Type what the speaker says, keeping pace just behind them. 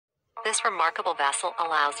This remarkable vessel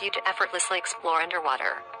allows you to effortlessly explore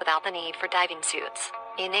underwater without the need for diving suits,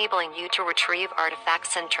 enabling you to retrieve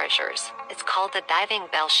artifacts and treasures. It's called the diving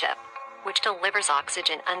bell ship, which delivers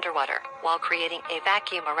oxygen underwater while creating a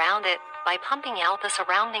vacuum around it by pumping out the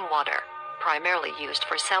surrounding water. Primarily used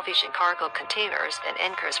for salvage and cargo containers and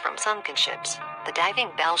anchors from sunken ships, the diving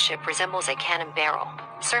bell ship resembles a cannon barrel,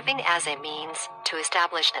 serving as a means to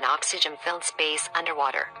establish an oxygen-filled space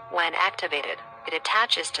underwater. When activated, it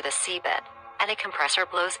attaches to the seabed, and a compressor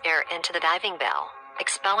blows air into the diving bell,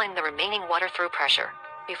 expelling the remaining water through pressure.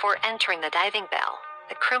 Before entering the diving bell,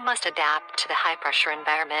 the crew must adapt to the high-pressure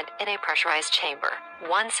environment in a pressurized chamber.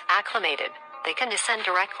 Once acclimated, they can descend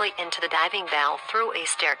directly into the diving bell through a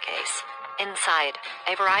staircase. Inside,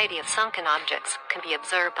 a variety of sunken objects can be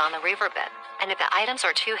observed on the riverbed, and if the items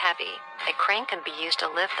are too heavy, a crane can be used to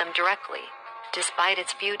lift them directly. Despite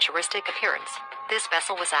its futuristic appearance, this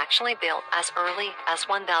vessel was actually built as early as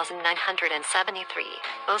 1973,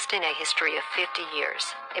 boasting a history of 50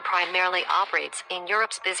 years. It primarily operates in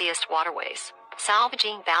Europe's busiest waterways,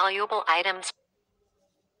 salvaging valuable items